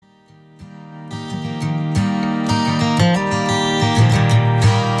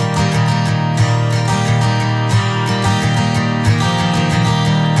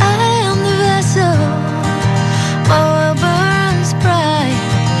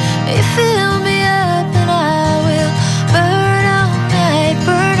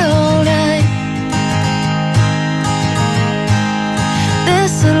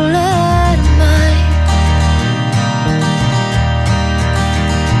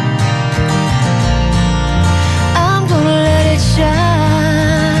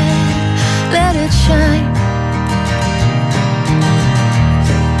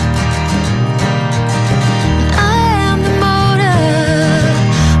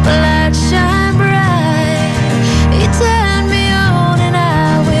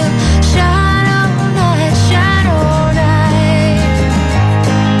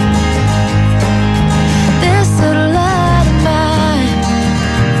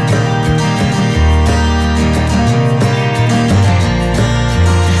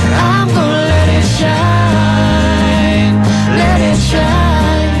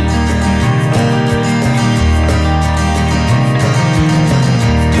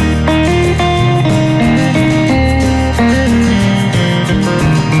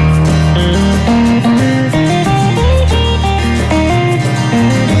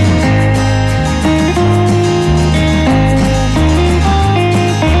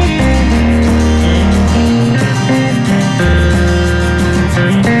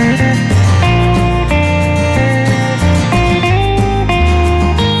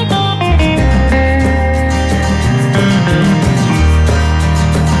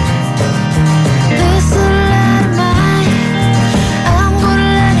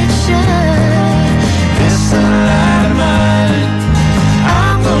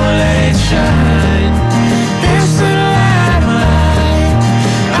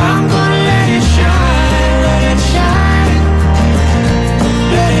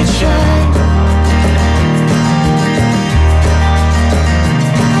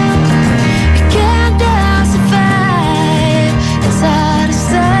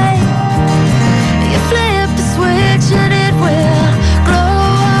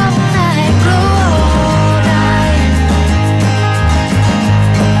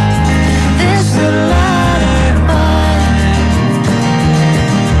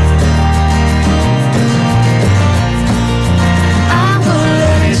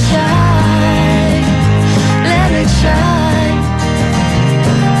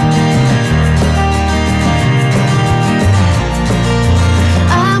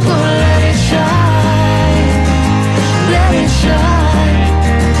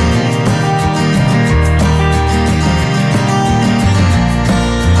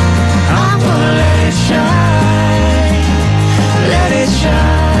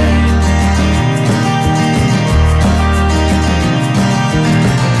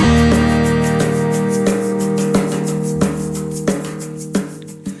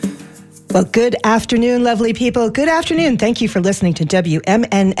Well, good afternoon, lovely people. Good afternoon. Thank you for listening to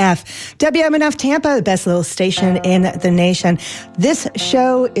WMNF. WMNF Tampa, the best little station in the nation. This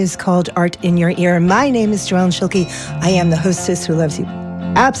show is called Art in Your Ear. My name is Joellen Schilke. I am the hostess who loves you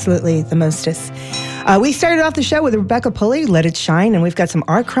absolutely the mostest. We started off the show with Rebecca Pulley, Let It Shine, and we've got some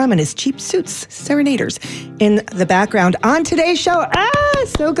Art Crumb and his Cheap Suits Serenaders in the background. On today's show,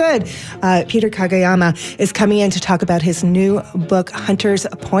 so good, Peter Kagayama is coming in to talk about his new book, Hunter's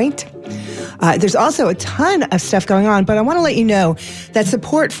Point. There's also a ton of stuff going on, but I want to let you know that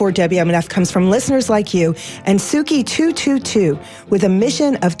support for WMNF comes from listeners like you and Suki 222, with a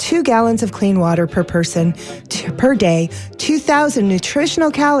mission of 2 gallons of clean water per person per day, 2,000 nutritional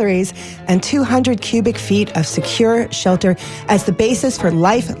calories, and 200 cubic feet of secure shelter as the basis for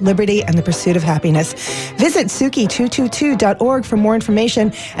life, liberty, and the pursuit of happiness. Visit Suki222.org for more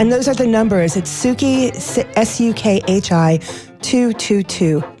information, and those are the numbers. It's Suki, S-U-K-H-I,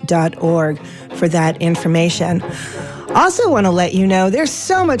 222.org for that information. Also want to let you know there's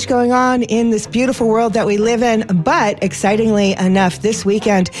so much going on in this beautiful world that we live in, but excitingly enough, this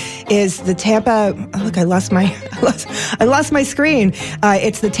weekend is the Tampa, look, I lost my screen.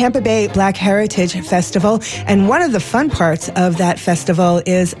 It's the Tampa Bay Black Heritage Festival, and one of the fun parts of that festival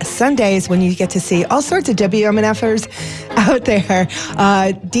is Sundays when you get to see all sorts of WMNFers out there.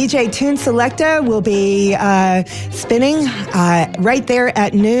 DJ Tune Selecta will be spinning right there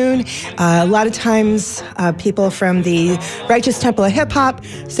at noon. A lot of times people from the Righteous Temple of Hip Hop,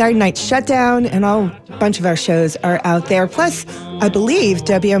 Saturday Night Shutdown, and a bunch of our shows are out there. Plus, I believe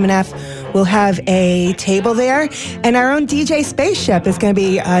WMNF will have a table there, and our own DJ Spaceship is going to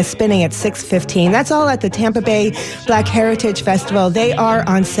be spinning at 6:15. That's all at the Tampa Bay Black Heritage Festival. They are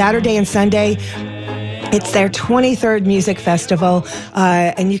on Saturday and Sunday. It's their 23rd music festival,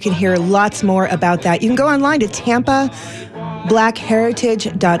 and you can hear lots more about that. You can go online to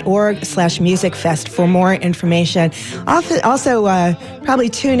tampabblackheritage.org/musicfest for more information. Also, probably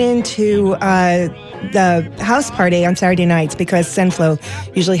tune in to the house party on Saturday nights, because Senflow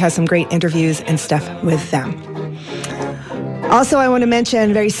usually has some great interviews and stuff with them. Also, I want to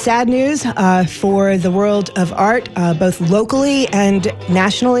mention very sad news for the world of art, both locally and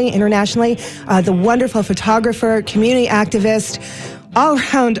nationally, internationally. The wonderful photographer, community activist,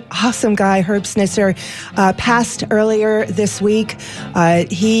 all-around awesome guy, Herb Snitzer, passed earlier this week.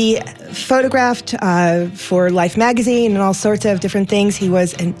 He photographed for Life magazine and all sorts of different things. He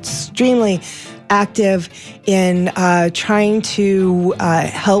was extremely active in trying to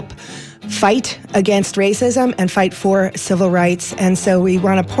help fight against racism and fight for civil rights. And so we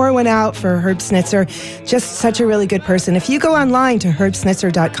want to pour one out for Herb Snitzer. Just such a really good person. If you go online to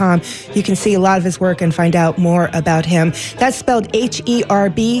herbsnitzer.com, you can see a lot of his work and find out more about him. That's spelled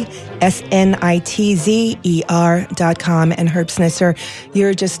HERBSNITZER.com. And Herb Snitzer,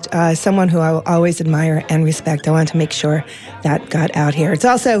 you're just someone who I will always admire and respect. I want to make sure that got out here. It's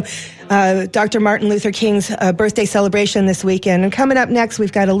also Dr. Martin Luther King's birthday celebration this weekend. And coming up next,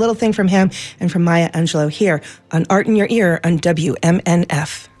 we've got a little thing from him and from Maya Angelou here on Art in Your Ear on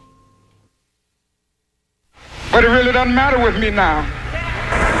WMNF. But it really doesn't matter with me now,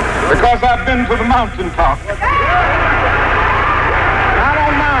 because I've been to the mountaintop. I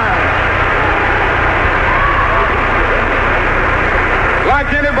don't mind.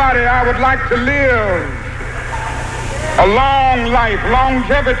 Like anybody, I would like to live a long life.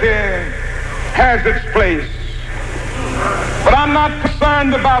 Longevity has its place. But I'm not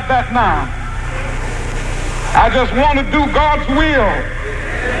concerned about that now. I just want to do God's will.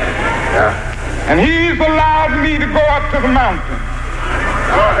 And He's allowed me to go up to the mountain.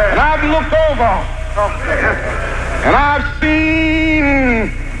 And I've looked over. And I've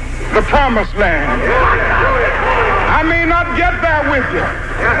seen the promised land. I may not get there with you,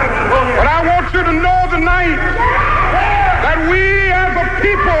 but I want you to know tonight that we as a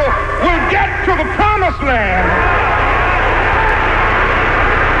people will get to the promised land.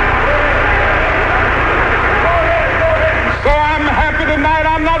 So I'm happy tonight.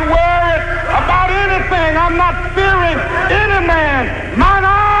 I'm not worried about anything. I'm not fearing any man. Mine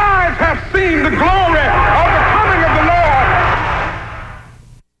eyes have seen the glory of the coming of the Lord.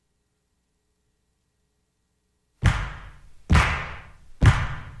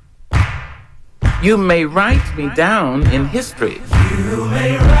 You may write me down in history. You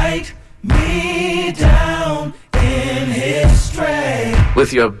may write me down in history.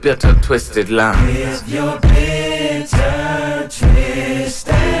 With your bitter, twisted lie. With your bitter,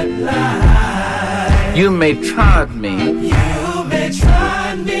 twisted lie. You may trod me. You may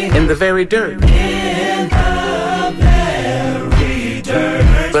trod me. In the very dirt. In the very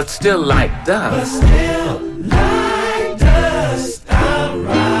dirt. But still like dust. But still like dust I'll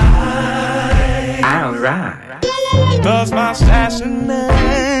rise. rise. Does my sassy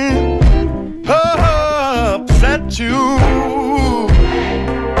name upset you?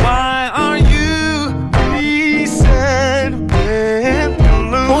 Why are you beset with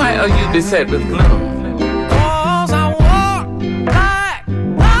gloom? Why are you beset with gloom? 'Cause I walk like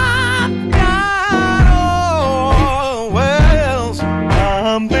I've got all wells.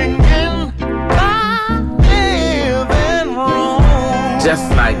 I'm thinking I live in Rome. Just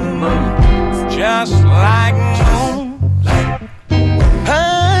like moon. Just like moon,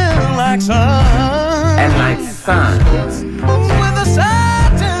 and like sun, And like sun.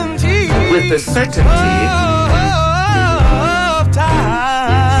 with the certainty, of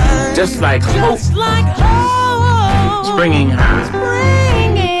time, Just like hope. just like hope, Springing high.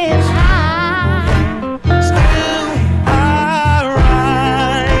 springing high. Still I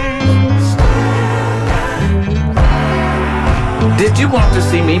rise. Did you want to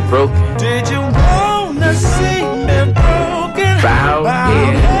see me broken? Did you wanna see me broken? Bowed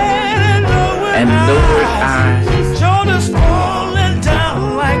head and lowered eyes. Shoulders falling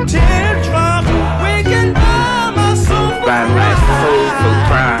down like teardrops. Waking up my soul By my soulful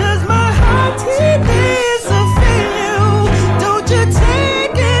cry. Does my heart needs to feel you? Don't you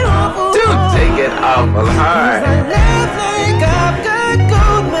take it awful Don't take it awful hard. I left like I've got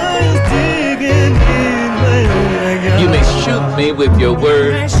gold mines digging in my own. You may shoot me with your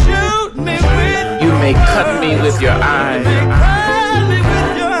words. Shoot me with You may cut me with your eyes. cry me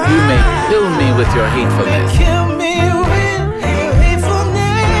with your You may kill me with your hatefulness. kill me with your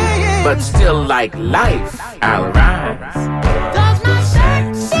hatefulness. But still, like life, I'll rise. Does my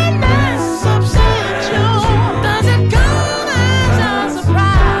sexiness upset you? Does it come as a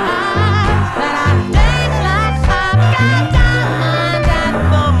surprise that I dance like I've got diamond at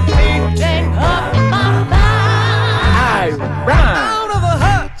the meeting of my mind? I rise. Out of the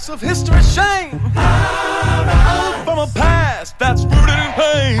huts of history's shame, out from a past that's rooted in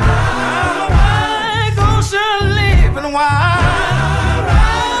pain. I go living wild,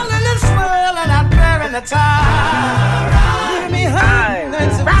 rolling and swirling out there in the tide. Leave me high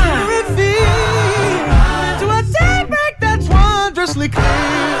and spirit feel to a daybreak that's wondrously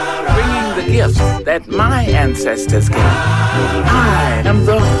clear. Bringing the gifts that my ancestors gave. I am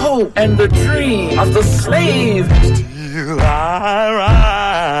the hope and the dream of the slave. Till I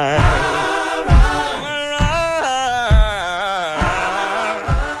rise.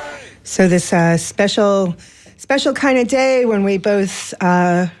 So this special kind of day when we both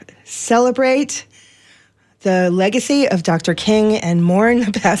celebrate the legacy of Dr. King and mourn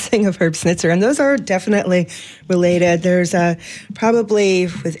the passing of Herb Snitzer. And those are definitely related. There's probably,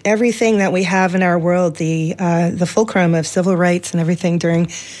 with everything that we have in our world, the fulcrum of civil rights and everything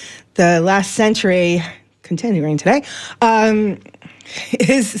during the last century, continuing today,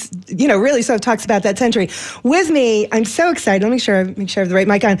 is, really sort of talks about that century. With me, I'm so excited. Let me make sure I have the right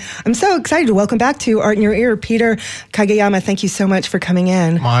mic on. I'm so excited to welcome back to Art in Your Ear, Peter Kageyama. Thank you so much for coming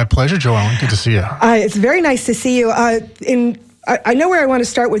in. My pleasure, Joellen. Good to see you. It's very nice to see you. I know where I want to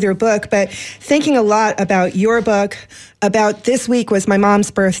start with your book, but thinking a lot about your book, about this week was my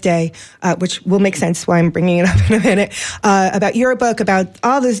mom's birthday, which will make sense why I'm bringing it up in a minute, about your book, about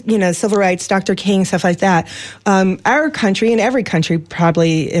all this, civil rights, Dr. King, stuff like that. Our country, and every country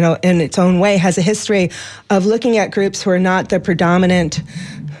probably, in its own way, has a history of looking at groups who are not the predominant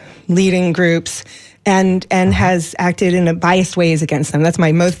leading groups and has acted in a biased ways against them. That's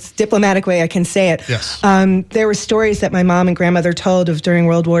my most diplomatic way I can say it. Yes. There were stories that my mom and grandmother told of during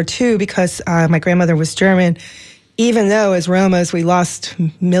World War II because my grandmother was German. Even though as Romas we lost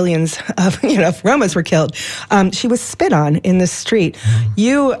millions of, Romas were killed, she was spit on in the street.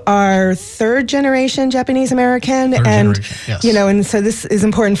 You are third generation Japanese American, and yes. And so this is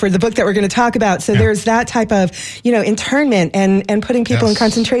important for the book that we're going to talk about. So there's that type of, internment and putting people in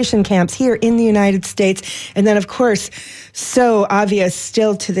concentration camps here in the United States, and then of course so obvious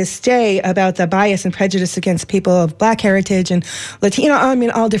still to this day about the bias and prejudice against people of Black heritage and Latino,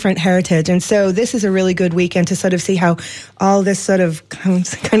 all different heritage. And so this is a really good weekend to sort of see how all this sort of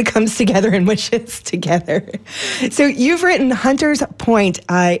comes together and wishes together. So you've written Hunter's Point.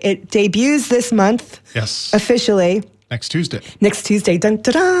 It debuts this month. Yes. Officially. Next Tuesday. Dun,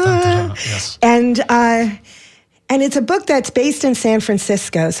 da, da. Dun, dun, dun. Yes. And it's a book that's based in San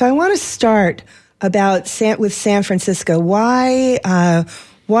Francisco. So I want to start with San Francisco. Why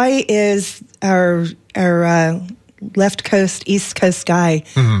is our left coast, East Coast guy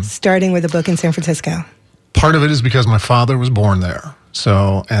starting with a book in San Francisco? Part of it is because my father was born there.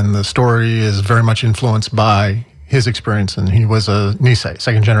 And the story is very much influenced by his experience. And he was a Nisei,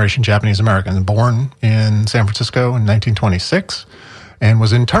 second generation Japanese American, born in San Francisco in 1926 and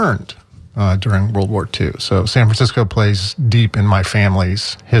was interned during World War II. So San Francisco plays deep in my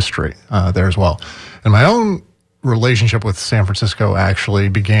family's history there as well. And my own relationship with San Francisco actually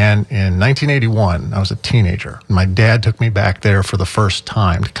began in 1981. I was a teenager. My dad took me back there for the first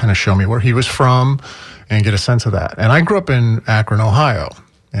time to kind of show me where he was from and get a sense of that. And I grew up in Akron, Ohio.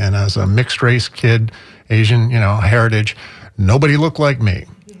 And as a mixed race kid, Asian, heritage, nobody looked like me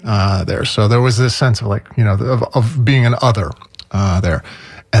there. So there was this sense of of being an other there.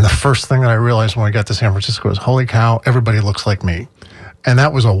 And the first thing that I realized when I got to San Francisco was, holy cow, everybody looks like me. And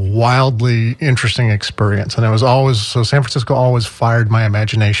that was a wildly interesting experience. And it was so San Francisco always fired my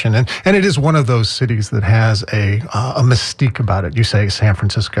imagination. And it is one of those cities that has a mystique about it. You say San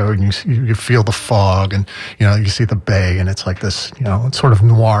Francisco and you feel the fog and, you see the bay and it's like this, it's sort of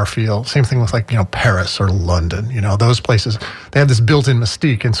noir feel. Same thing with Paris or London, those places, they have this built-in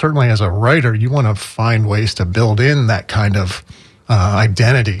mystique. And certainly as a writer, you want to find ways to build in that kind of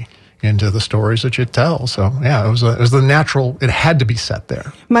identity into the stories that you tell. So yeah, it was the natural, it had to be set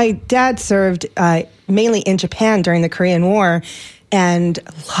there. My dad served mainly in Japan during the Korean War and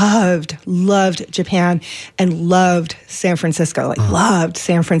loved Japan and loved San Francisco, loved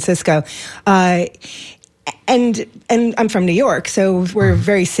San Francisco. And I'm from New York, so we're a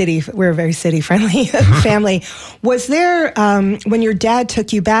very city friendly family. Was there, when your dad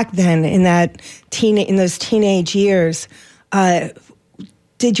took you back then in those teenage years,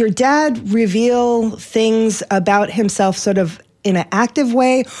 did your dad reveal things about himself sort of in an active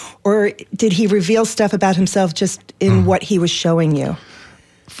way, or did he reveal stuff about himself just in what he was showing you?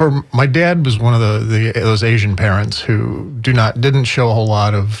 For my dad was one of those Asian parents who didn't show a whole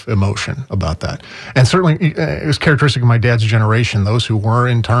lot of emotion about that, and certainly it was characteristic of my dad's generation. Those who were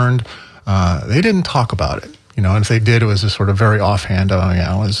interned, they didn't talk about it. And if they did, it was a sort of very offhand.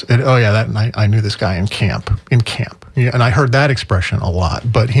 That night I knew this guy in camp. And I heard that expression a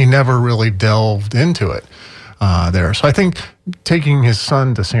lot, but he never really delved into it there. So I think taking his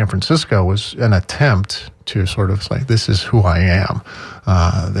son to San Francisco was an attempt to sort of say, this is who I am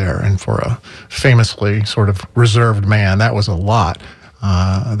there. And for a famously sort of reserved man, that was a lot.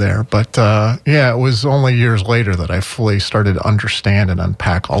 There. But it was only years later that I fully started to understand and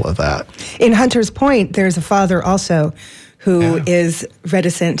unpack all of that. In Hunter's Point, there's a father also who is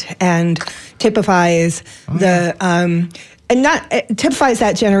reticent and typifies typifies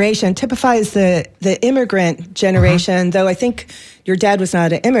that generation, typifies the immigrant generation, though I think your dad was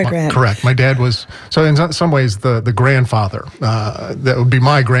not an immigrant. Correct. My dad was, so in some ways, the grandfather, that would be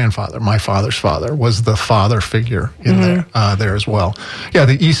my grandfather, my father's father, was the father figure in there as well. Yeah,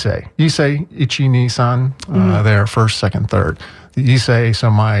 the Issei, Ichi-ni-san, there, first, second, third. The Issei,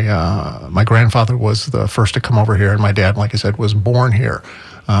 so my grandfather was the first to come over here, and my dad, like I said, was born here.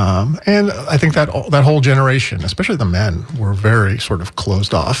 And I think that whole generation, especially the men, were very sort of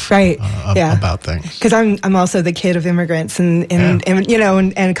closed off about things. Because I'm also the kid of immigrants and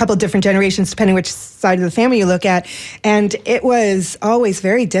a couple of different generations, depending which side of the family you look at. And it was always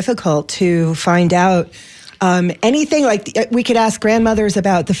very difficult to find out anything. Like we could ask grandmothers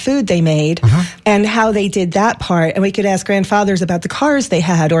about the food they made and how they did that part, and we could ask grandfathers about the cars they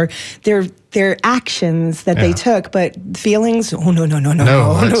had or their actions that they took, but feelings, no,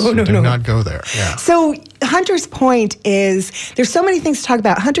 do not go there. Yeah. So Hunter's Point there's so many things to talk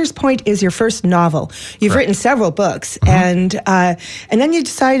about. Hunter's Point is your first novel. You've written several books, and then you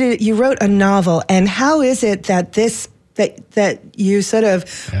decided you wrote a novel. And how is it that that you sort of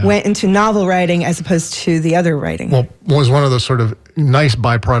went into novel writing as opposed to the other writing? Well, it was one of those sort of nice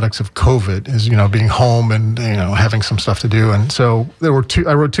byproducts of COVID is, being home and, having some stuff to do. And so I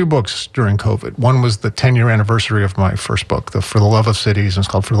wrote two books during COVID. One was the 10-year anniversary of my first book, For the Love of Cities, and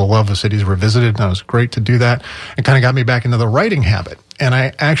it's called For the Love of Cities Revisited. And it was great to do that. It kind of got me back into the writing habit. And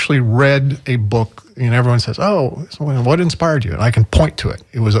I actually read a book, everyone says, oh, what inspired you? And I can point to it.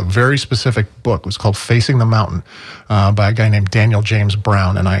 It was a very specific book. It was called Facing the Mountain by a guy named Daniel James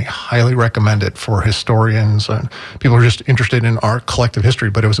Brown. And I highly recommend it for historians and people who are just interested in our collective history.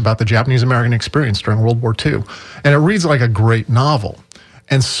 But it was about the Japanese-American experience during World War II. And it reads like a great novel.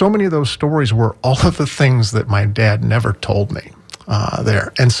 And so many of those stories were all of the things that my dad never told me.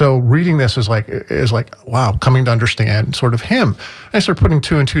 There. And so reading this is like, wow, coming to understand sort of him. And I started putting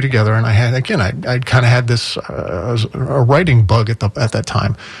two and two together, and I kind of had this a writing bug at that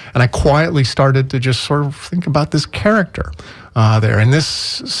time. And I quietly started to just sort of think about this character there in this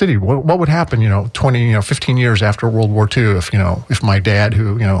city. What would happen, 15 years after World War II if my dad,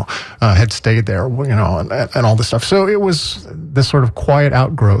 who, had stayed there, and all this stuff. So it was this sort of quiet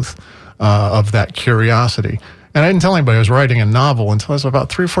outgrowth of that curiosity. And I didn't tell anybody I was writing a novel until I was about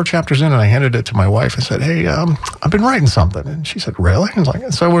 3 or 4 chapters in, and I handed it to my wife and said, "Hey, I've been writing something." And she said, "Really?" I was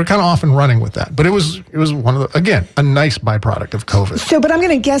like, so we're kind of off and running with that. But it was one of the, again, a nice byproduct of COVID. So, but I'm going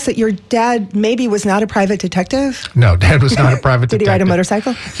to guess that your dad maybe was not a private detective? No, Dad was not a private Did detective. he ride a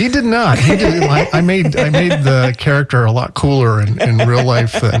motorcycle? He did not. He did. I made the character a lot cooler in real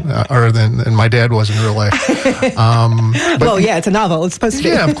life than my dad was in real life. Well, yeah, it's a novel. It's supposed to be.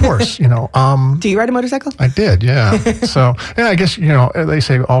 Yeah, of course. Do you ride a motorcycle? I did, yeah. So, yeah, I guess, they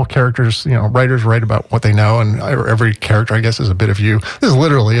say all characters, writers write about what they know, and every character, I guess, is a bit of you. This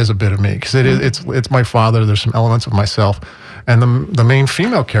literally is a bit of me, because it's my father. There's some elements of myself. And the main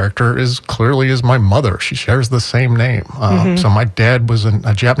female character is my mother. She shares the same name. So my dad was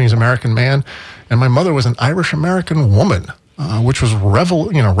a Japanese-American man, and my mother was an Irish-American woman. Which was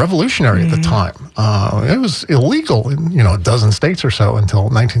revolutionary at the time. It was illegal in a dozen states or so until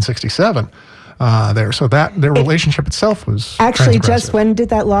 1967. So that their relationship itself was actually transgressive. Just when did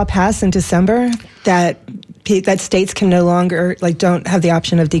that law pass in December that states can no longer don't have the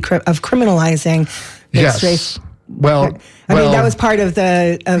option of criminalizing mixed race? Well, I mean, that was part of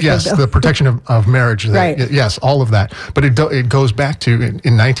the protection of marriage. Right. Yes, all of that. But it goes back to,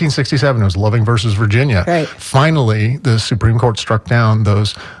 in 1967, it was Loving versus Virginia. Right. Finally, the Supreme Court struck down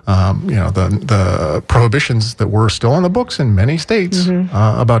those, the prohibitions that were still on the books in many states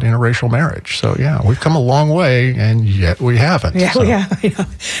about interracial marriage. So, yeah, we've come a long way, and yet we haven't. Yeah, so. yeah.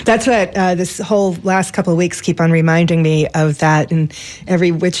 That's what this whole last couple of weeks keep on reminding me of that, and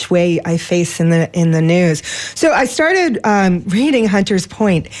every which way I face in the news. So I started reading Hunter's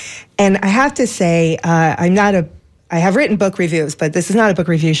Point, and I have to say, I have written book reviews, but this is not a book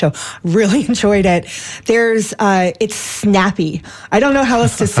review show. Really enjoyed it. It's snappy. I don't know how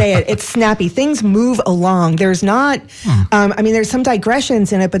else to say it. It's snappy. Things move along. There's not, there's some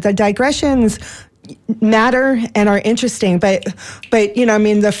digressions in it, but the digressions matter and are interesting, but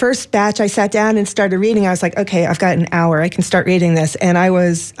the first batch I sat down and started reading, I was like, okay, I've got an hour, I can start reading this, and I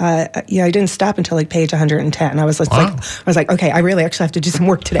was I didn't stop until like page 110. I was like, okay, I really actually have to do some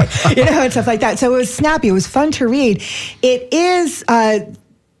work today, and stuff like that. So it was snappy, it was fun to read. It is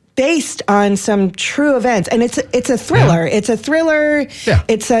based on some true events, and it's a thriller. Yeah. It's a thriller. Yeah.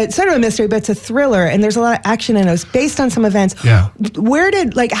 It's a sort of a mystery, but it's a thriller, and there's a lot of action in it. It's based on some events. Yeah.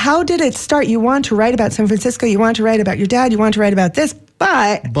 How did it start? You want to write about San Francisco. You want to write about your dad. You want to write about this,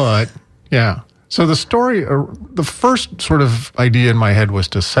 but yeah. So the story, the first sort of idea in my head was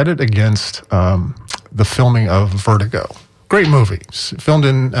to set it against the filming of Vertigo. Great movie, filmed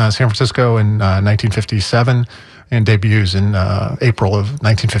in San Francisco in 1957. And debuts in April of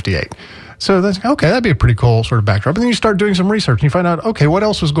 1958. So that's okay. That'd be a pretty cool sort of backdrop. And then you start doing some research, and you find out, okay, what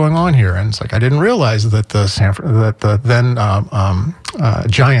else was going on here? And it's like, I didn't realize that the then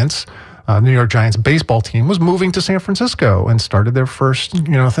Giants, New York Giants baseball team was moving to San Francisco and started their first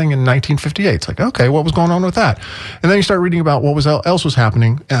thing in 1958. It's like, okay, what was going on with that? And then you start reading about what else was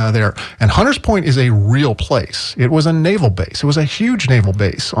happening there. And Hunters Point is a real place. It was a naval base. It was a huge naval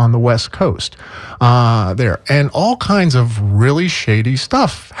base on the West Coast there, and all kinds of really shady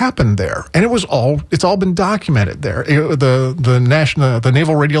stuff happened there. And it's all been documented there. The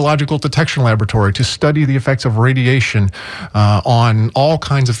Naval Radiological Detection Laboratory to study the effects of radiation on all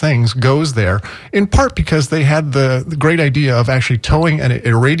kinds of things goes there, in part because they had the great idea of actually towing an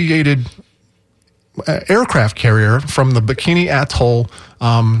irradiated aircraft carrier from the Bikini Atoll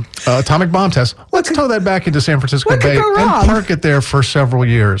atomic bomb test. Let's tow that back into San Francisco Bay and park it there for several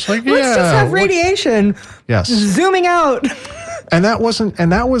years. Let's just have radiation zooming out. And that was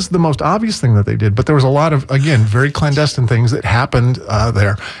the most obvious thing that they did. But there was a lot of, again, very clandestine things that happened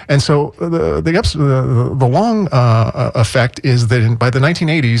there. And so the long effect is that by the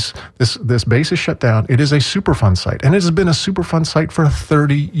 1980s, this base is shut down. It is a Superfund site, and it has been a Superfund site for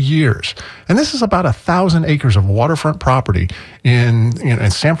 30 years. And this is about 1,000 acres of waterfront property in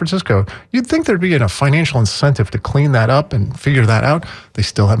San Francisco. You'd think there'd be a financial incentive to clean that up and figure that out. They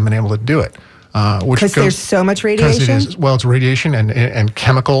still haven't been able to do it. Because there's so much radiation? It's radiation and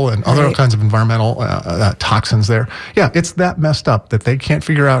chemical and other kinds of environmental toxins there. Yeah, it's that messed up that they can't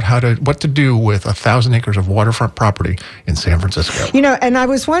figure out what to do with 1,000 acres of waterfront property in San Francisco. And I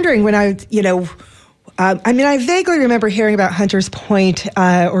was wondering when I I vaguely remember hearing about Hunters Point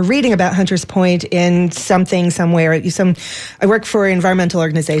or reading about Hunters Point in somewhere. I work for an environmental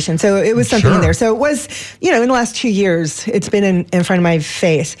organization, so it was something in there. So it was, in the last 2 years, it's been in front of my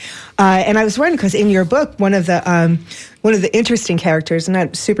face. And I was wondering, because in your book, one of the interesting characters,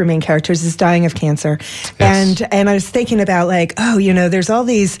 not super main characters, is dying of cancer. Yes. And I was thinking about there's all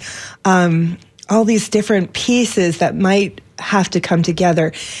these different pieces that might have to come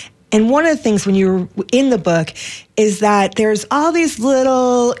together. And one of the things when you're in the book is that there's all these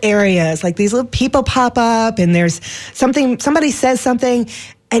little areas, like these little people pop up, and there's somebody says something,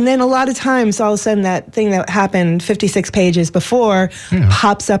 and then a lot of times, all of a sudden, that thing that happened 56 pages before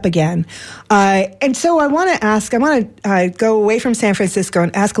pops up again. And so I want to go away from San Francisco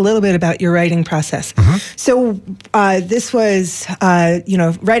and ask a little bit about your writing process. So this was,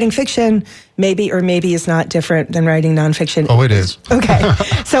 writing fiction, maybe or maybe is not different than writing nonfiction. Oh, it is. Okay.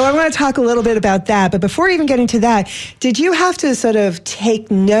 So I want to talk a little bit about that. But before even getting to that, did you have to sort of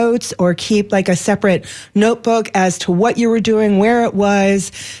take notes or keep like a separate notebook as to what you were doing, where it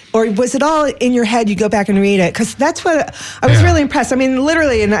was? Or was it all in your head? You go back and read it? Because that's what I was really impressed. I mean,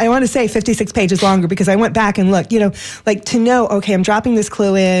 literally, and I want to say 56 pages longer because I went back and looked, like to know, okay, I'm dropping this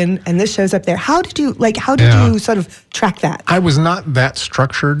clue in and this shows up there. How did you sort of track that? I was not that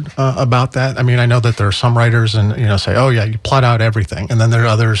structured about that. I mean, I know that there are some writers and, say, oh yeah, you plot out everything. And then there are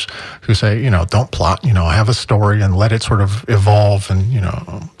others who say, don't plot, have a story and let it sort of evolve. And,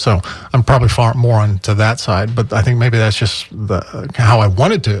 so I'm probably far more onto that side, but I think maybe that's just how I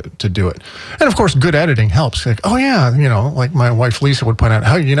wanted to do it. And of course, good editing helps. Like, oh yeah, like my wife Lisa would point out,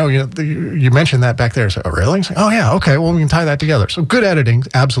 oh, you mentioned that back there. So, oh, really? Like, oh yeah, okay, well, we can tie that together. So good editing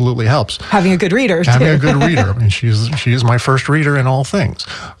absolutely helps. Having a good reader, Having a good reader. I mean, she is my first reader in all things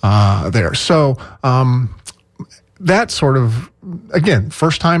there. So that sort of, again,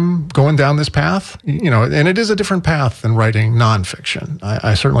 first time going down this path, and it is a different path than writing nonfiction.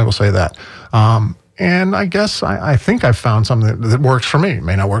 I certainly will say that. And I guess I think I've found something that works for me. It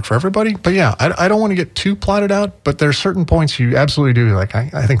may not work for everybody, but yeah, I don't want to get too plotted out, but there's certain points you absolutely do. Like,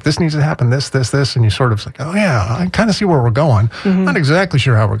 I think this needs to happen, this, and you sort of like, oh yeah, I kind of see where we're going. Not exactly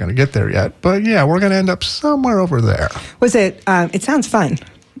sure how we're going to get there yet, but yeah, we're going to end up somewhere over there. Was it, it sounds fun.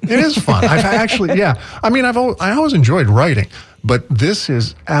 It is fun. I've actually, yeah. I mean, I always enjoyed writing, but this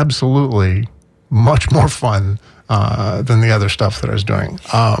is absolutely much more fun than the other stuff that I was doing.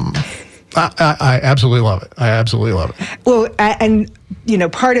 I absolutely love it. I absolutely love it. Well, and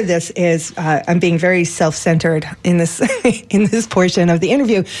part of this is I'm being very self-centered in this in this portion of the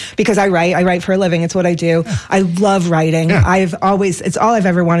interview because I write for a living. It's what I do. Yeah. I love writing. Yeah. It's all I've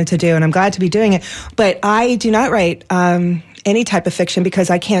ever wanted to do, and I'm glad to be doing it. But I do not write any type of fiction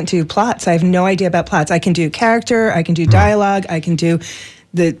because I can't do plots. I have no idea about plots. I can do character. I can do dialogue. I can do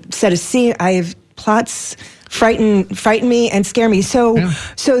the set of scene. I have plots frighten me and scare me. So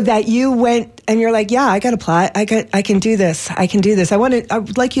that you went and you're like, yeah, I got a plot. I can do this. I can do this. I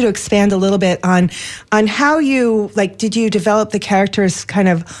would like you to expand a little bit on how you, like, did you develop the characters kind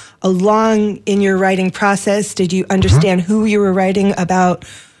of along in your writing process? Did you understand who you were writing about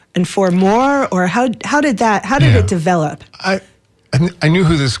and for more, or how did it develop? I knew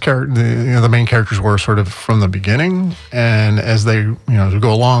who this character, the main characters were sort of from the beginning, and as they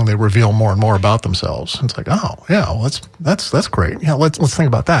go along, they reveal more and more about themselves. And it's like, oh yeah, well, that's great. Yeah, let's think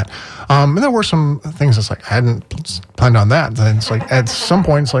about that. And there were some things that's like I hadn't planned on that. And it's like at some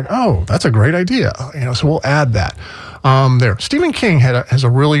point, it's like, oh, that's a great idea. So we'll add that. There, Stephen King has a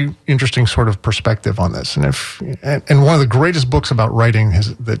really interesting sort of perspective on this, and one of the greatest books about writing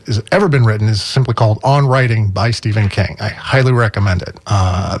that has ever been written is simply called On Writing by Stephen King. I highly recommend it.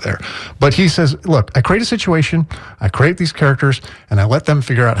 There, but he says, look, I create a situation, I create these characters, and I let them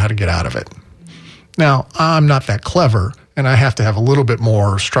figure out how to get out of it. Now, I'm not that clever, and I have to have a little bit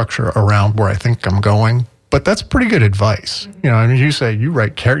more structure around where I think I'm going. But that's pretty good advice. I mean, you say you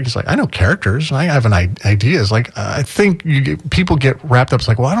write characters. Like, I know characters. I have ideas. Like, I think people get wrapped up. It's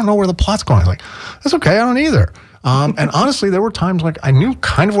like, well, I don't know where the plot's going. Like, that's okay. I don't either. And honestly, there were times like I knew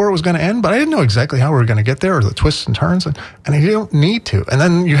kind of where it was going to end, but I didn't know exactly how we were going to get there or the twists and turns. And you don't need to. And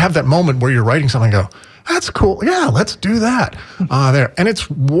then you have that moment where you're writing something and go, that's cool. Yeah, let's do that there. And it's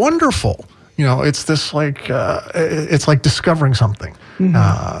wonderful. It's this like, it's like discovering something.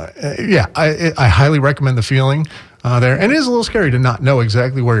 I highly recommend the feeling there. And it is a little scary to not know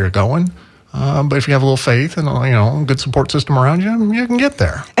exactly where you're going. But if you have a little faith and a good support system around you, you can get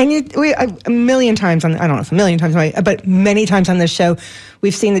there. And a million times I don't know if a million times, but many times on this show,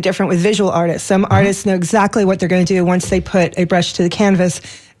 we've seen the difference with visual artists. Some artists know exactly what they're going to do once they put a brush to the canvas.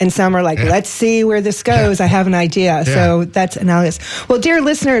 And some are like, let's see where this goes. I have an idea. Yeah. So that's analogous. Well, dear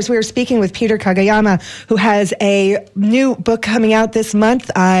listeners, we are speaking with Peter Kagayama, who has a new book coming out this month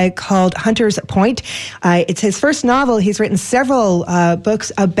called Hunter's Point. It's his first novel. He's written several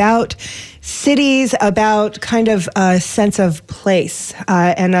books about cities, about kind of a sense of place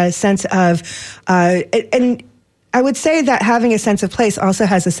and a sense of... and I would say that having a sense of place also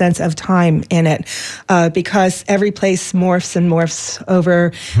has a sense of time in it because every place morphs and morphs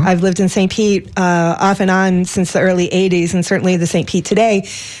over. I've lived in St. Pete off and on since the early 80s, and certainly the St. Pete today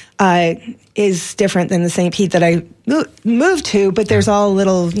is different than the St. Pete that I moved to, but there's all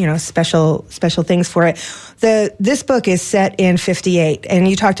little, special things for it. This book is set in 58, and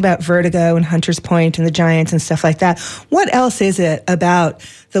you talked about Vertigo and Hunter's Point and the Giants and stuff like that. What else is it about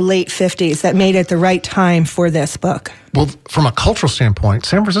the late 50s that made it the right time for this book? Well, from a cultural standpoint,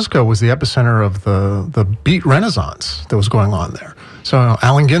 San Francisco was the epicenter of the beat renaissance that was going on there. So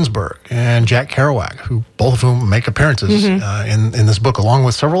Allen Ginsberg and Jack Kerouac, who both of whom make appearances in this book, along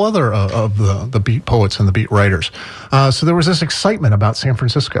with several other of the beat poets and the beat writers. So there was this excitement about San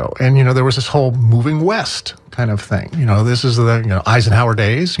Francisco, and there was this whole moving west kind of thing. This is the Eisenhower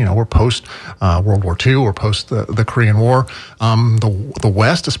days. We're post World War II, we're post the Korean War. The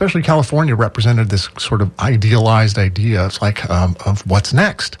West, especially California, represented this sort of idealized idea of what's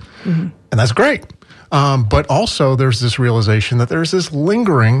next, and that's great. But also there's this realization that there's this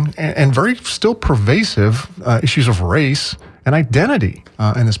lingering and very still pervasive issues of race and identity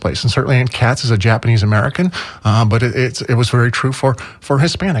in this place. And certainly Katz is a Japanese American, but it was very true for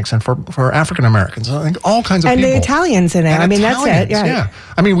Hispanics and for African Americans. I think all kinds of people. And the Italians in it. And that's it. Yeah.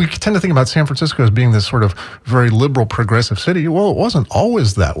 I mean, we tend to think about San Francisco as being this sort of very liberal, progressive city. Well, it wasn't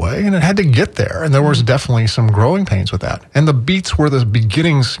always that way, and it had to get there. And there was definitely some growing pains with that. And the Beats were the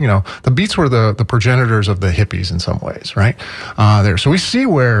beginnings, the Beats were the progenitors of the hippies in some ways, right? There. So we see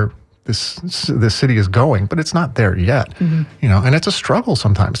where this city is going, but it's not there yet, and it's a struggle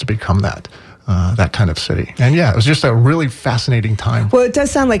sometimes to become that kind of city. And it was just a really fascinating time. Well, it does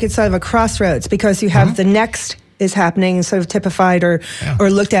sound like it's sort of a crossroads, because you have the next is happening, sort of typified or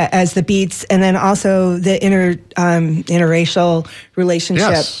looked at as the Beats, and then also the interracial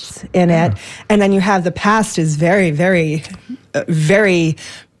relationships in it, and then you have the past is very, very, very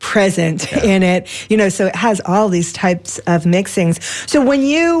present in it, so it has all these types of mixings. So when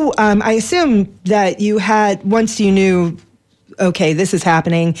you, I assume that you had, once you knew, okay, this is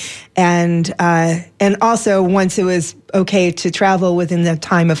happening, and also once it was okay to travel within the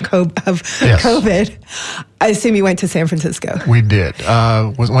time of COVID, I assume you went to San Francisco. We did.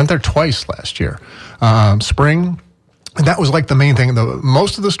 Went there twice last year. Spring. And that was like the main thing.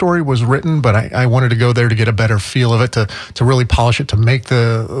 Most of the story was written, but I wanted to go there to get a better feel of it, to really polish it, to make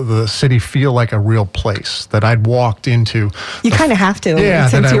the city feel like a real place that I'd walked into. You kind of have to,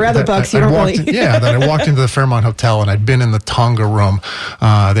 since your other books, you don't really. That I walked into the Fairmont Hotel, and I'd been in the Tonga room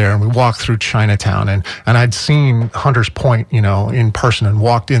there, and we walked through Chinatown, and I'd seen Hunter's Point, in person, and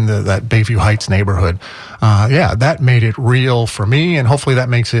walked into that Bayview Heights neighborhood. That made it real for me, and hopefully that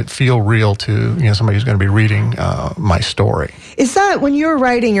makes it feel real to somebody who's going to be reading my story. Is that, when you were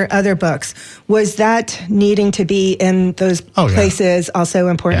writing your other books, was that needing to be in those places also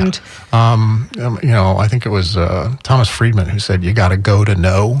important? I think it was Thomas Friedman who said, you got to go to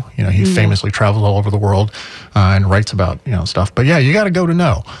know. He famously travels all over the world and writes about stuff. But you got to go to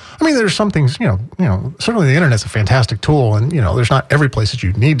know. I mean, there's some things, certainly the internet's a fantastic tool, and there's not every place that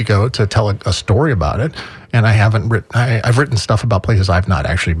you need to go to tell a story about it. And I've written stuff about places I've not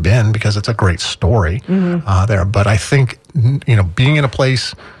actually been, because it's a great story there. But I think, being in a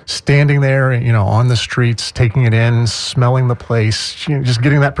place, standing there, on the streets, taking it in, smelling the place, just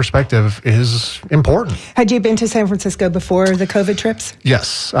getting that perspective is important. Had you been to San Francisco before the COVID trips?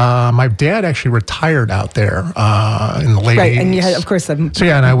 Yes. My dad actually retired out there in the late 80s. Right, and you had, of course, and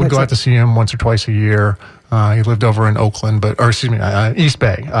I would go out to see him once or twice a year. He lived over in Oakland, East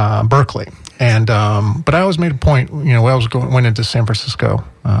Bay, Berkeley. And but I always made a point, I went into San Francisco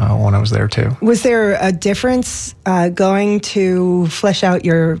when I was there too. Was there a difference going to flesh out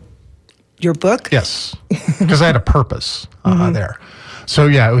your book? Yes, because I had a purpose there. So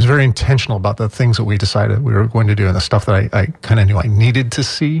it was very intentional about the things that we decided we were going to do, and the stuff that I kind of knew I needed to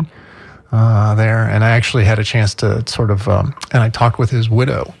see there. And I actually had a chance to sort of, and I talked with his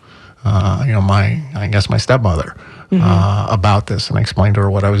widow, my stepmother, about this, and I explained to her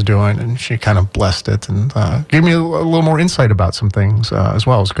what I was doing, and she kind of blessed it and gave me a little more insight about some things as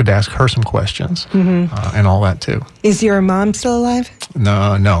well. It was good to ask her some questions and all that too. Is your mom still alive?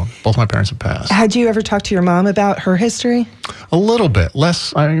 No. Both my parents have passed. Had you ever talked to your mom about her history? A little bit.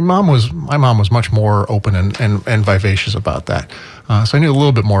 Less. My mom was much more open and vivacious about that. So I knew a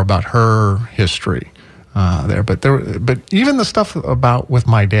little bit more about her history. There, but even the stuff with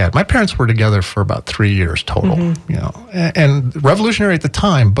my dad, my parents were together for about 3 years total, and revolutionary at the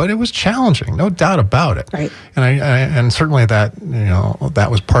time, but it was challenging, no doubt about it. Right. And certainly that,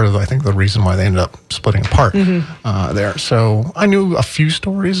 that was part of, I think, the reason why they ended up splitting apart there. So I knew a few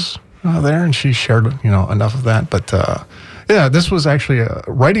stories there, and she shared, enough of that, but, this was actually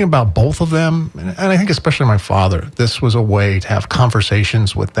writing about both of them, and I think especially my father. This was a way to have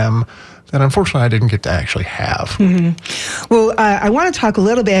conversations with them that unfortunately I didn't get to actually have. Well, I want to talk a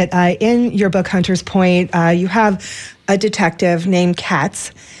little bit. In your book, Hunter's Point, you have a detective named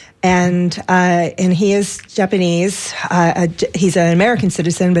Katz, and he is Japanese. He's an American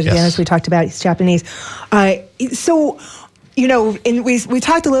citizen, but again, Yes. as we talked about, he's Japanese. So, and we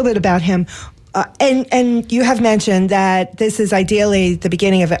talked a little bit about him. And you have mentioned that this is ideally the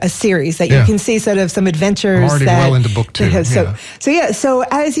beginning of a series, that you Yeah. can see sort of some adventures. I'm already well into book 2. So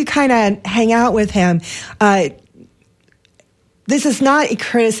as you kind of hang out with him, this is not a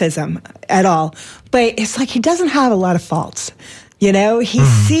criticism at all, but it's like he doesn't have a lot of faults. He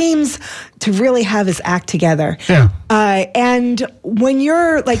seems to really have his act together. Yeah. And when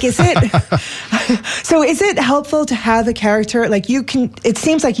you're like, is it helpful to have a character? Like it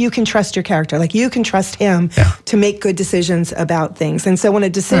seems like you can trust your character. Like you can trust him to make good decisions about things. And so when a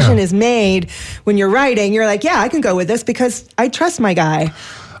decision is made, when you're writing, you're like, yeah, I can go with this because I trust my guy.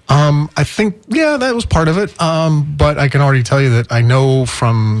 I think, that was part of it. But I can already tell you that I know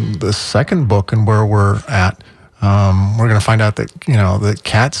from the second book and where we're at, we're going to find out that, that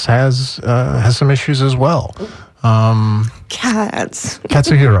Katz has some issues as well. Katz.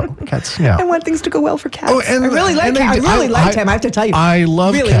 Katsuhiro. Katz, yeah. I want things to go well for Katz. Oh, and I really like him. I really liked him. I have to tell you. I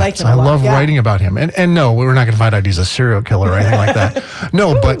love really Katz. liked him I a lot. love Yeah. writing about him. And no, we're not going to find out he's a serial killer or anything like that.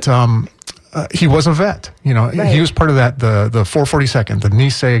 No, but he was a vet. Right. He was part of that the 442nd, the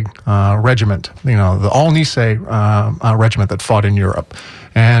Nisei regiment. The all Nisei regiment that fought in Europe.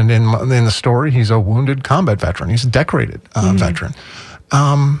 And in the story, he's a wounded combat veteran. He's a decorated veteran.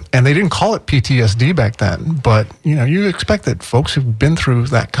 And they didn't call it PTSD back then, but you expect that folks who've been through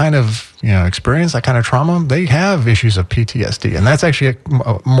that kind of experience, that kind of trauma, they have issues of PTSD, and that's actually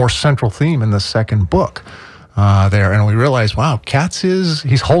a more central theme in the second book. There, and we realize, wow, Katz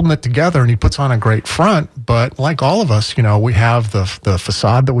he's holding it together, and he puts on a great front. But like all of us, we have the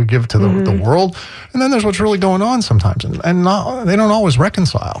facade that we give to the world, and then there's what's really going on sometimes, and they don't always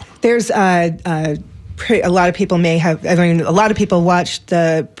reconcile. There's a lot of people a lot of people watched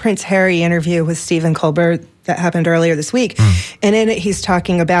the Prince Harry interview with Stephen Colbert that happened earlier this week, and in it he's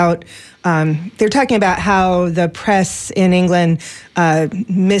talking about. They're talking about how the press in England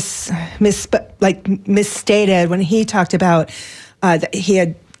misstated when he talked about that he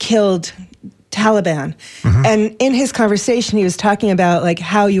had killed Taliban. And in his conversation, he was talking about like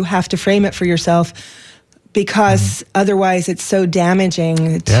how you have to frame it for yourself because otherwise it's so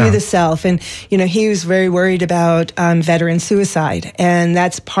damaging to the self. And, he was very worried about veteran suicide. And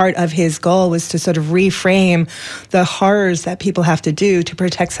that's part of his goal, was to sort of reframe the horrors that people have to do to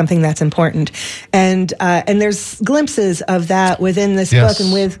protect something that's important. And there's glimpses of that within this book.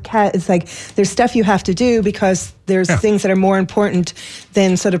 And with Kat, it's like there's stuff you have to do because there's things that are more important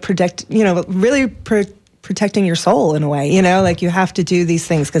than sort of protecting your soul in a way. Like you have to do these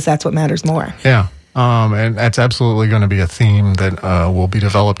things because that's what matters more. Yeah. And that's absolutely going to be a theme that will be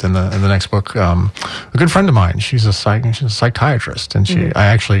developed in the next book. A good friend of mine, she's a psychiatrist, and I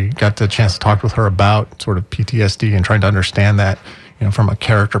actually got the chance to talk with her about sort of PTSD and trying to understand that, from a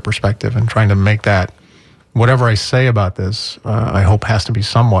character perspective, and trying to make that whatever I say about this, I hope has to be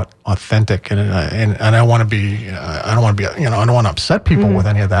somewhat authentic, and I don't want to be, I don't want to be, I don't want to upset people with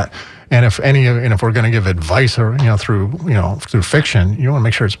any of that. And if we're going to give advice or through fiction, you want to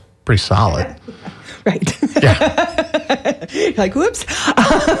make sure it's pretty solid. Right. Yeah. Like, whoops.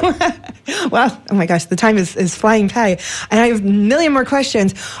 Wow. Oh my gosh, the time is flying by. And I have a million more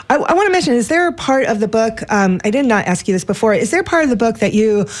questions. I want to mention, is there a part of the book, I did not ask you this before, is there a part of the book that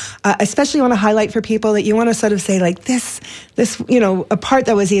you especially want to highlight for people, that you want to sort of say like this, a part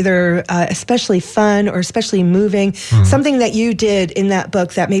that was either especially fun or especially moving, something that you did in that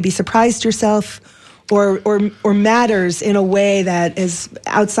book that maybe surprised yourself or matters in a way that is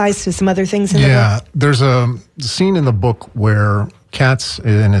outsized to some other things in the book? Yeah, there's a scene in the book where Katz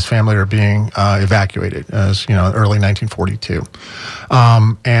and his family are being evacuated, as early 1942,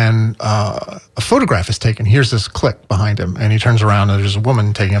 and a photograph is taken. Here's this click behind him, and he turns around and there's a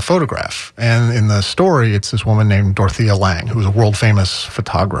woman taking a photograph. And in the story, it's this woman named Dorothea Lange, who was a world famous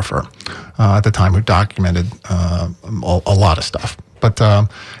photographer at the time, who documented a lot of stuff. But and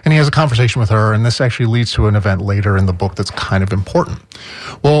he has a conversation with her, and this actually leads to an event later in the book that's kind of important.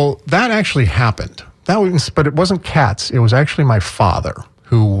 Well, that actually happened. But it wasn't Katz. It was actually my father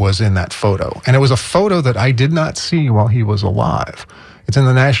who was in that photo. And it was a photo that I did not see while he was alive. It's in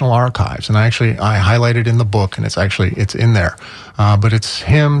the National Archives, and I highlighted in the book, and it's in there. But it's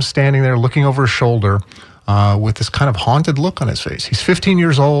him standing there looking over his shoulder with this kind of haunted look on his face. He's 15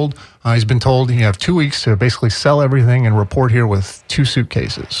 years old. He's been told you have 2 weeks to basically sell everything and report here with 2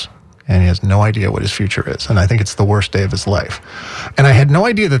 suitcases. and he has no idea what his future is. And I think it's the worst day of his life. And I had no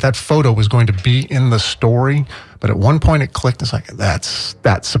idea that photo was going to be in the story. But at one point it clicked. It's like,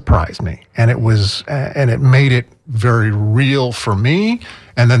 that surprised me. And it made it very real for me.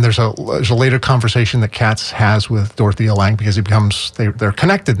 And then there's a later conversation that Katz has with Dorothea Lange, because they're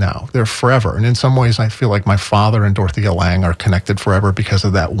connected now. They're forever. And in some ways, I feel like my father and Dorothea Lange are connected forever because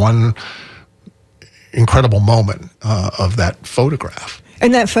of that one incredible moment of that photograph.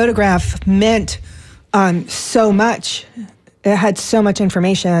 And that photograph meant so much. It had so much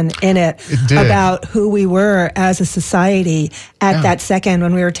information in it about who we were as a society at that second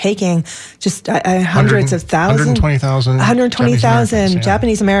when we were taking just hundreds of thousands, 120,000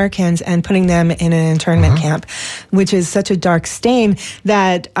 Japanese Americans and putting them in an internment camp, which is such a dark stain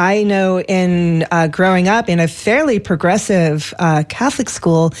that I know in growing up in a fairly progressive Catholic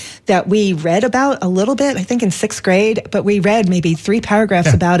school that we read about a little bit, I think in 6th grade, but we read maybe 3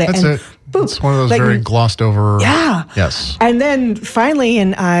 paragraphs about it. That's it. Boop. It's one of those very glossed over. Yeah. Yes. And then finally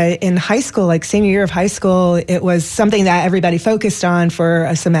in high school, like senior year of high school, it was something that everybody focused on for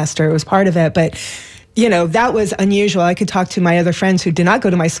a semester. It was part of it. But, that was unusual. I could talk to my other friends who did not go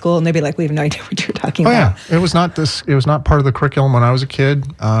to my school and they'd be like, we have no idea what you're talking about. Yeah. It was not part of the curriculum when I was a kid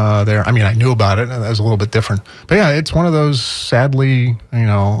there. I mean, I knew about it and that was a little bit different. But yeah, it's one of those sadly,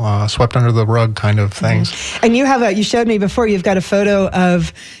 swept under the rug kind of things. And you showed me before, you've got a photo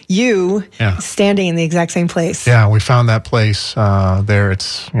of you standing in the exact same place. Yeah, we found that place there.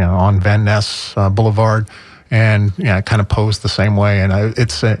 It's, on Van Ness Boulevard, and kind of posed the same way. And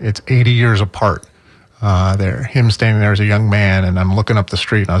it's 80 years apart. There, him standing there as a young man, and I'm looking up the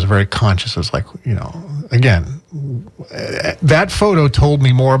street, and I was very conscious. I was like, again, that photo told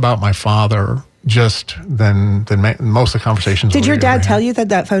me more about my father just than most of the conversations. Did your dad tell you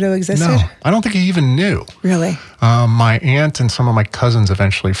that photo existed? No, I don't think he even knew. Really? My aunt and some of my cousins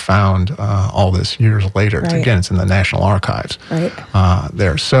eventually found all this years later. Right. Again, it's in the National Archives. Right.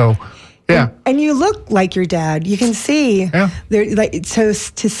 There, so. Yeah. And you look like your dad. You can see so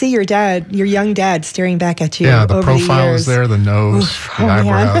to see your young dad staring back at you. Yeah, the over profile the years. is there, the nose, the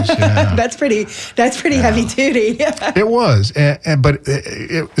eyebrows. Yeah. That's pretty heavy duty. It was, but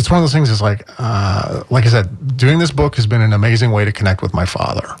it's one of those things. It's like I said, doing this book has been an amazing way to connect with my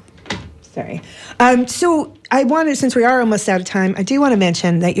father. Sorry. So I wanted, since we are almost out of time, I do want to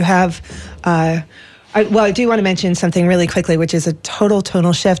mention that you have. I do want to mention something really quickly, which is a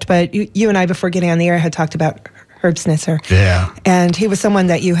total shift. But you and I, before getting on the air, had talked about Herb Snitzer. Yeah. And he was someone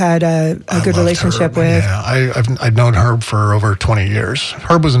that you had a good relationship with. Yeah, I've known Herb for over 20 years.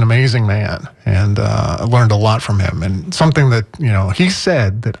 Herb was an amazing man, and I learned a lot from him. And something that, he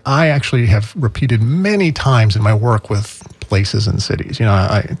said that I actually have repeated many times in my work with places and cities.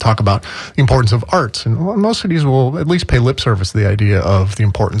 I talk about the importance of arts, and most cities will at least pay lip service to the idea of the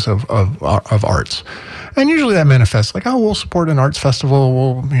importance of arts. And usually that manifests like, we'll support an arts festival,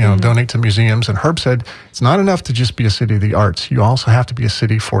 we'll donate to museums. And Herb said, it's not enough to just be a city of the arts. You also have to be a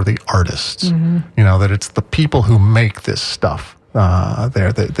city for the artists. That it's the people who make this stuff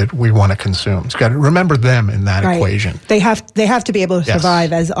there that we want to consume. It's got to remember them in that equation. They have to be able to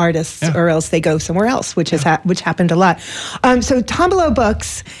survive as artists, or else they go somewhere else, which happened a lot. So Tombolo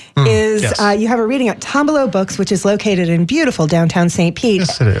Books is you have a reading at Tombolo Books, which is located in beautiful downtown St. Pete.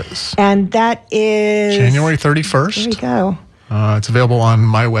 Yes, it is. And that is January 31st. There we go. It's available on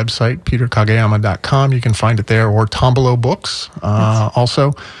my website, peterkageyama.com. You can find it there, or Tombolo Books also.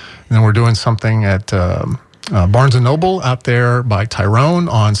 And then we're doing something at Barnes & Noble out there by Tyrone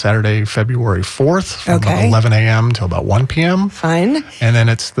on Saturday, February 4th from about 11 a.m. till about 1 p.m. Fine. And then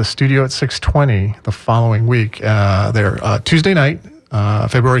it's the studio at 6:20 the following week. Tuesday night,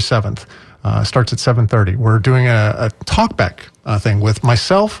 February 7th, starts at 7:30. We're doing a talkback thing with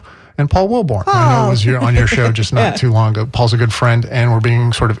myself and Paul Wilborn. I know it was on your show just not too long ago. Paul's a good friend, and we're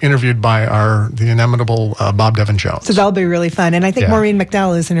being sort of interviewed by the inimitable Bob Devin Jones. So that'll be really fun. And I think Maureen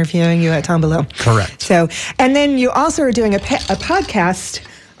McDowell is interviewing you at Tombolo. Correct. So, and then you also are doing a podcast,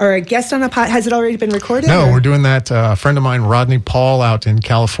 or a guest on a pod. Has it already been recorded? No, we're doing that. A friend of mine, Rodney Paul, out in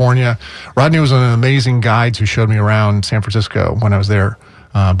California. Rodney was an amazing guide who showed me around San Francisco when I was there.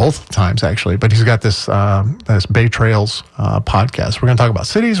 Both times, actually. But he's got this Bay Trails podcast. We're going to talk about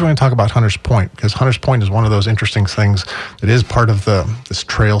cities. We're going to talk about Hunters Point, because Hunters Point is one of those interesting things that is part of this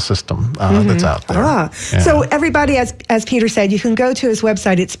trail system that's out there. So everybody, as Peter said, you can go to his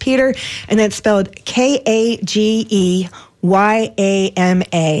website. It's Peter, and it's spelled Kageyama. So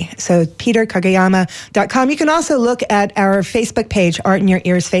peterkageyama.com. You can also look at our Facebook page, Art in Your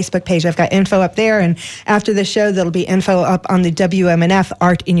Ears Facebook page. I've got info up there, and after the show, there'll be info up on the WMNF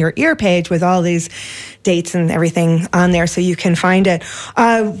Art in Your Ear page with all these dates and everything on there, so you can find it.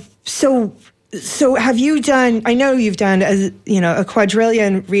 So have you done, I know you've done, a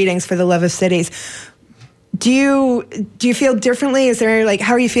quadrillion readings for The Love of Cities. Do you feel differently? Is there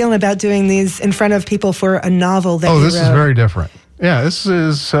how are you feeling about doing these in front of people for a novel that you wrote? This is very different. Yeah,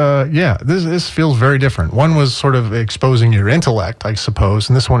 this feels very different. One was sort of exposing your intellect, I suppose,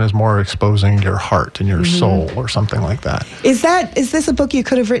 and this one is more exposing your heart and your soul or something like that. Is this a book you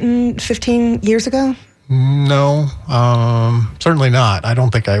could have written 15 years ago? No, certainly not. I don't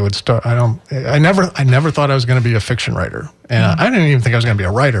think I would start. I never thought I was going to be a fiction writer. And I didn't even think I was going to be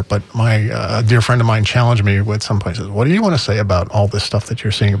a writer, but my dear friend of mine challenged me with some places. What do you want to say about all this stuff that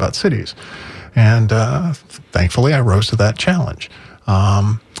you're seeing about cities? And thankfully, I rose to that challenge.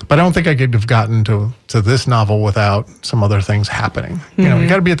 But I don't think I could have gotten to this novel without some other things happening. You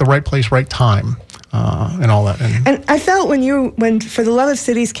got to be at the right place, right time, and all that. And I felt when For the Love of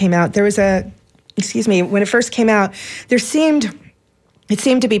Cities came out, there was when it first came out, it seemed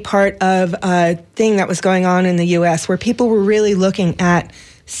to be part of a thing that was going on in the U.S. where people were really looking at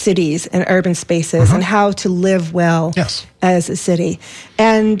cities and urban spaces and how to live well as a city.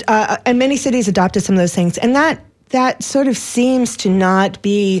 And many cities adopted some of those things. And that sort of seems to not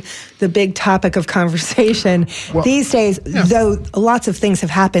be the big topic of conversation these days, though lots of things have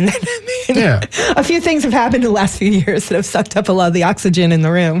happened. A few things have happened in the last few years that have sucked up a lot of the oxygen in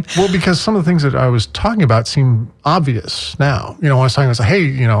the room. Well, because some of the things that I was talking about seem obvious now. When I was talking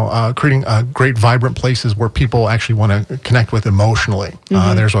about, creating great, vibrant places where people actually want to connect with emotionally.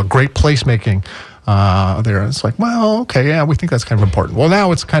 There's a great placemaking there. It's we think that's kind of important. Well,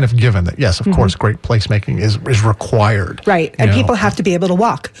 now it's kind of given that, yes, of course, great placemaking is required. Right, and people have to be able to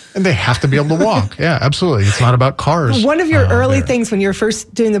walk. And they have to be able to walk, yeah, absolutely. It's not about cars. One of your early things when you were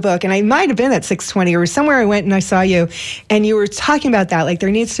first doing the book, and I might have been at 620 or somewhere I went and I saw you, and you were talking about that,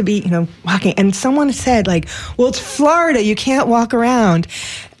 there needs to be, walking. And someone said, well, it's Florida, you can't walk around.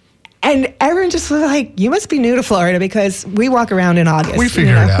 And everyone just was like, you must be new to Florida because we walk around in August. We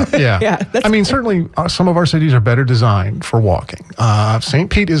figure it out, yeah. Certainly some of our cities are better designed for walking. St.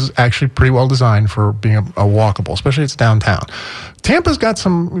 Pete is actually pretty well designed for being a walkable, especially it's downtown. Tampa's got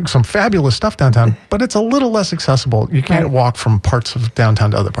some fabulous stuff downtown, but it's a little less accessible. You can't walk from parts of downtown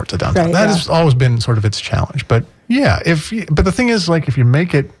to other parts of downtown. That has always been sort of its challenge. But yeah, but the thing is, if you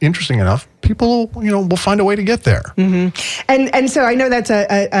make it interesting enough, people, will find a way to get there. And so I know that's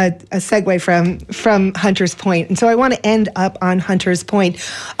a segue from Hunter's Point, and so I want to end up on Hunter's Point.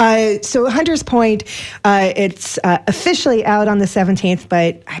 So Hunter's Point, it's officially out on the 17th,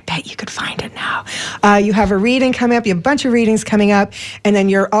 but I bet you could find it now. You have a reading coming up. You have a bunch of readings coming up, and then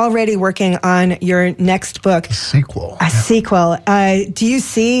you're already working on your next book. A sequel. Sequel. Do you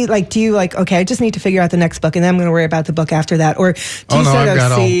see, okay, I just need to figure out the next book, and then I'm going to worry about the book after that? Or do you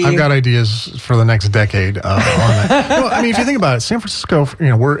I've got ideas for the next decade on that. Well, if you think about it, San Francisco,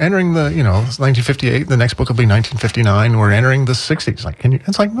 we're entering the, it's 1958. The next book will be 1959. We're entering the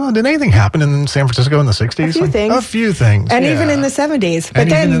 60s. Did anything happen in San Francisco in the 60s? A few things. And even in the 70s. But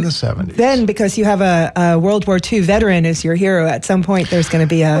even in the 70s. Then, because you have a World War II veteran as your hero, at some point there's going to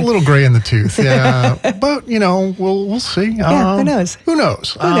be a little gray in the tooth. Yeah. But, we'll see. Who knows? Who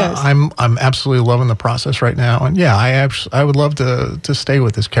knows? I'm absolutely loving the process right now. And I would love to stay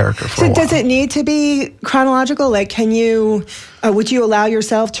with this character for a while. Does it need to be chronological? Can you, would you allow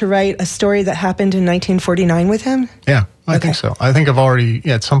yourself to write a story that happened in 1949 with him? Yeah, I think so. I think I've already,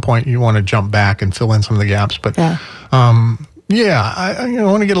 at some point you want to jump back and fill in some of the gaps. But I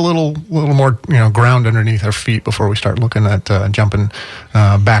want to get a little more, ground underneath our feet before we start looking at jumping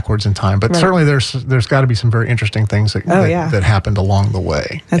backwards in time. But certainly there's got to be some very interesting things that happened along the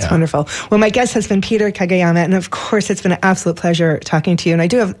way. That's wonderful. Well, my guest has been Peter Kageyama, and of course it's been an absolute pleasure talking to you. And I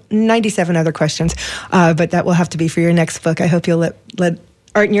do have 97 other questions, but that will have to be for your next book. I hope you'll let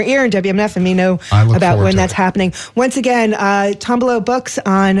Art in Your Ear and WMNF and me know about when that's happening. Once again, Tombolo Books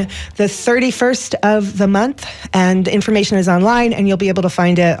on the 31st of the month, and information is online, and you'll be able to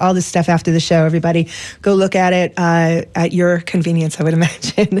find all this stuff after the show. Everybody, go look at it at your convenience, I would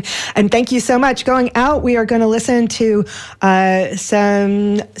imagine. And thank you so much. Going out, we are going to listen to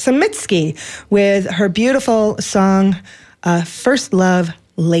some Mitski with her beautiful song, First Love,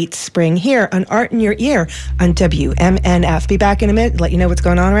 Late Spring, here on Art in Your Ear on WMNF. Be back in a minute, let you know what's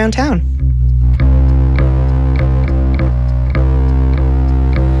going on around town.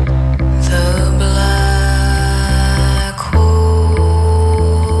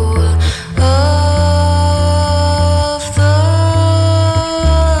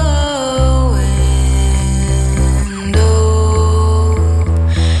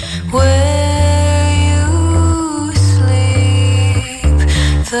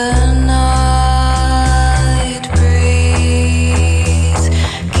 The night breeze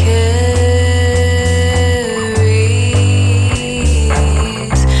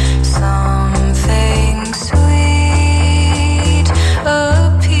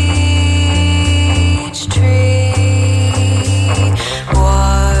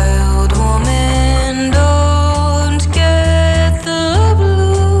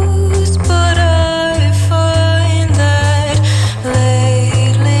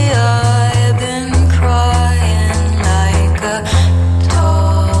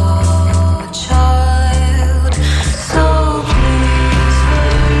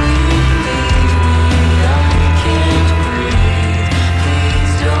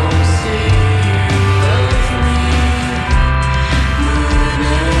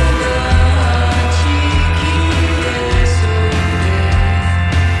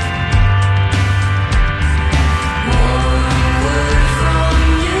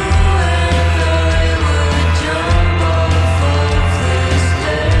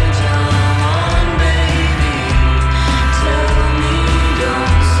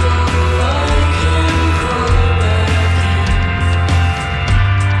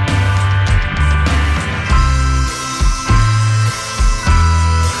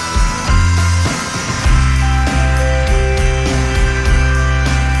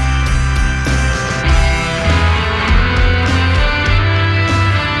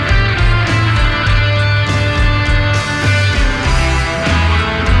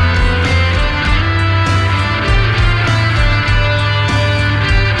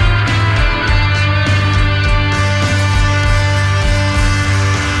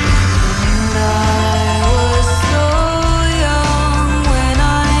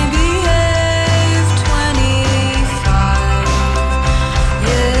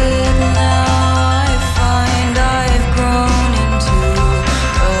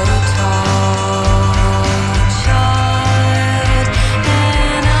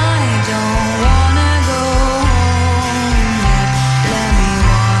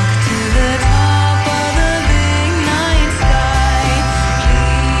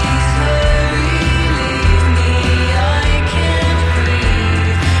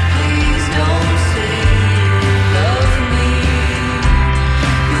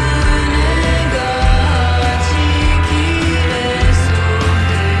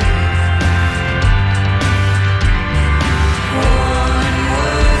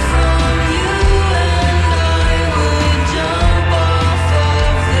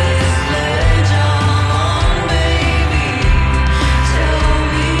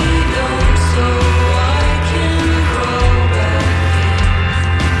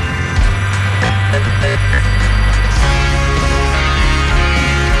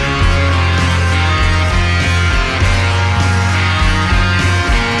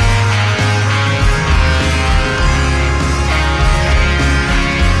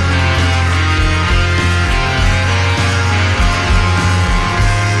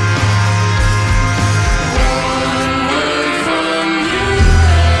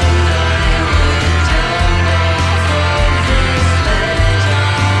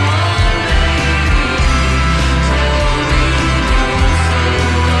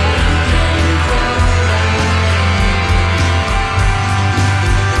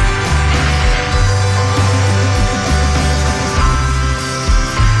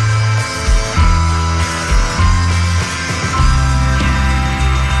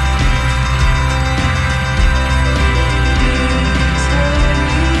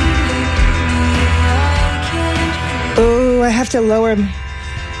have to lower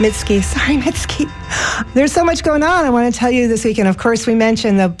Mitski. Sorry, Mitski. There's so much going on I want to tell you this weekend. Of course, we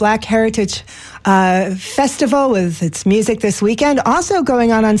mentioned the Black Heritage Festival with its music this weekend. Also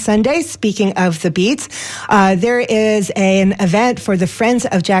going on Sunday, speaking of the Beats, there is an event for the Friends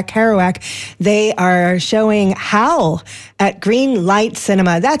of Jack Kerouac. They are showing Howl at Green Light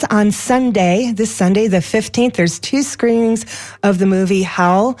Cinema. That's on Sunday, this Sunday, the 15th. There's 2 screenings of the movie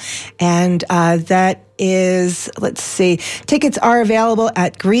Howl, and that is, let's see, tickets are available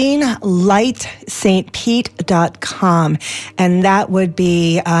at greenlightstpete.com. And that would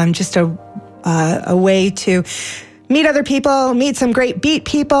be just a way to meet other people, meet some great beat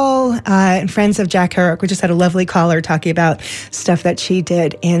people, and Friends of Jack Kerouac. We just had a lovely caller talking about stuff that she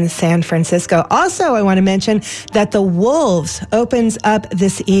did in San Francisco. Also, I want to mention that The Wolves opens up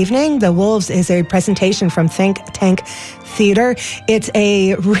this evening. The Wolves is a presentation from Think Tank Theater. It's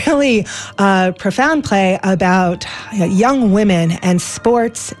a really profound play about young women and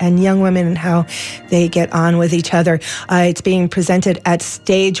sports and young women and how they get on with each other. It's being presented at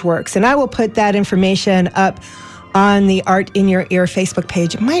Stageworks, and I will put that information up on the Art in Your Ear Facebook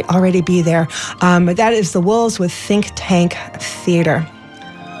page. It might already be there. But that is The Wolves with Think Tank Theater.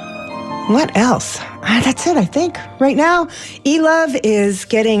 What else? That's it, I think. Right now, E-Love is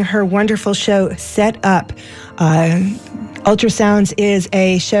getting her wonderful show set up. Ultrasounds is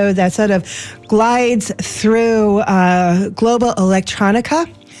a show that sort of glides through global electronica.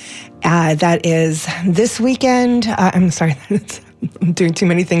 That is this weekend. I'm sorry. I'm doing too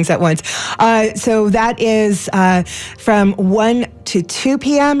many things at once. So that is from 1 to 2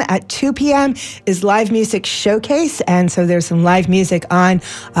 p.m. At 2 p.m. is Live Music Showcase, and so there's some live music on.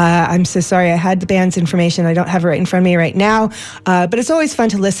 I'm so sorry, I had the band's information. I don't have it right in front of me right now, but it's always fun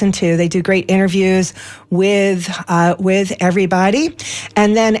to listen to. They do great interviews with everybody.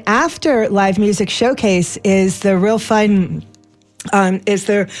 And then after Live Music Showcase is the real fun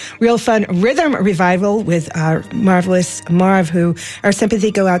Rhythm Revival with our marvelous Marv, who our sympathy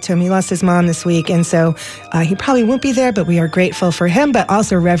go out to him. He lost his mom this week, and so he probably won't be there, but we are grateful for him. But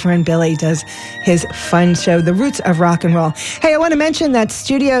also Reverend Billy does his fun show, The Roots of Rock and Roll. Hey, I want to mention that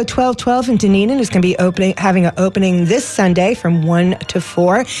Studio 1212 in Dunedin is going to be having an opening this Sunday from 1 to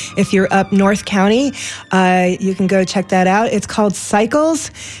 4. If you're up North County, you can go check that out. It's called Cycles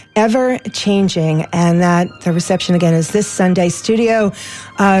Ever Changing, and that the reception again is this Sunday. Studio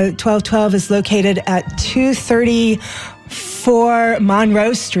 1212 is located at 234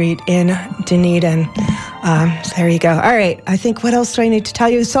 Monroe Street in Dunedin. So there you go. All right. I think, what else do I need to tell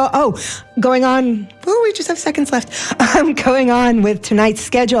you? So, going on. We just have seconds left. Going on with tonight's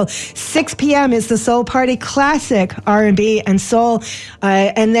schedule. 6 p.m. is the Soul Party Classic R&B and Soul.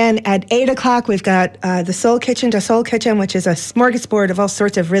 And then at 8 o'clock, we've got the Soul Kitchen, which is a smorgasbord of all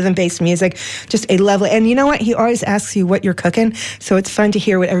sorts of rhythm-based music. Just a lovely, and you know what? He always asks you what you're cooking, so it's fun to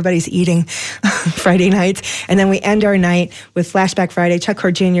hear what everybody's eating Friday nights. And then we end our night with Flashback Friday, Chuck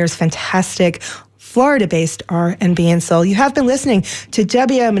Cord Jr.'s fantastic Florida-based R&B and soul. You have been listening to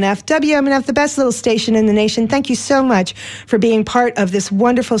WMNF, the best little station in the nation. Thank you so much for being part of this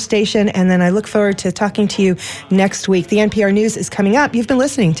wonderful station, and then I look forward to talking to you next week. The NPR News is coming up. You've been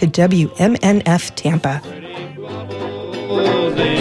listening to WMNF Tampa.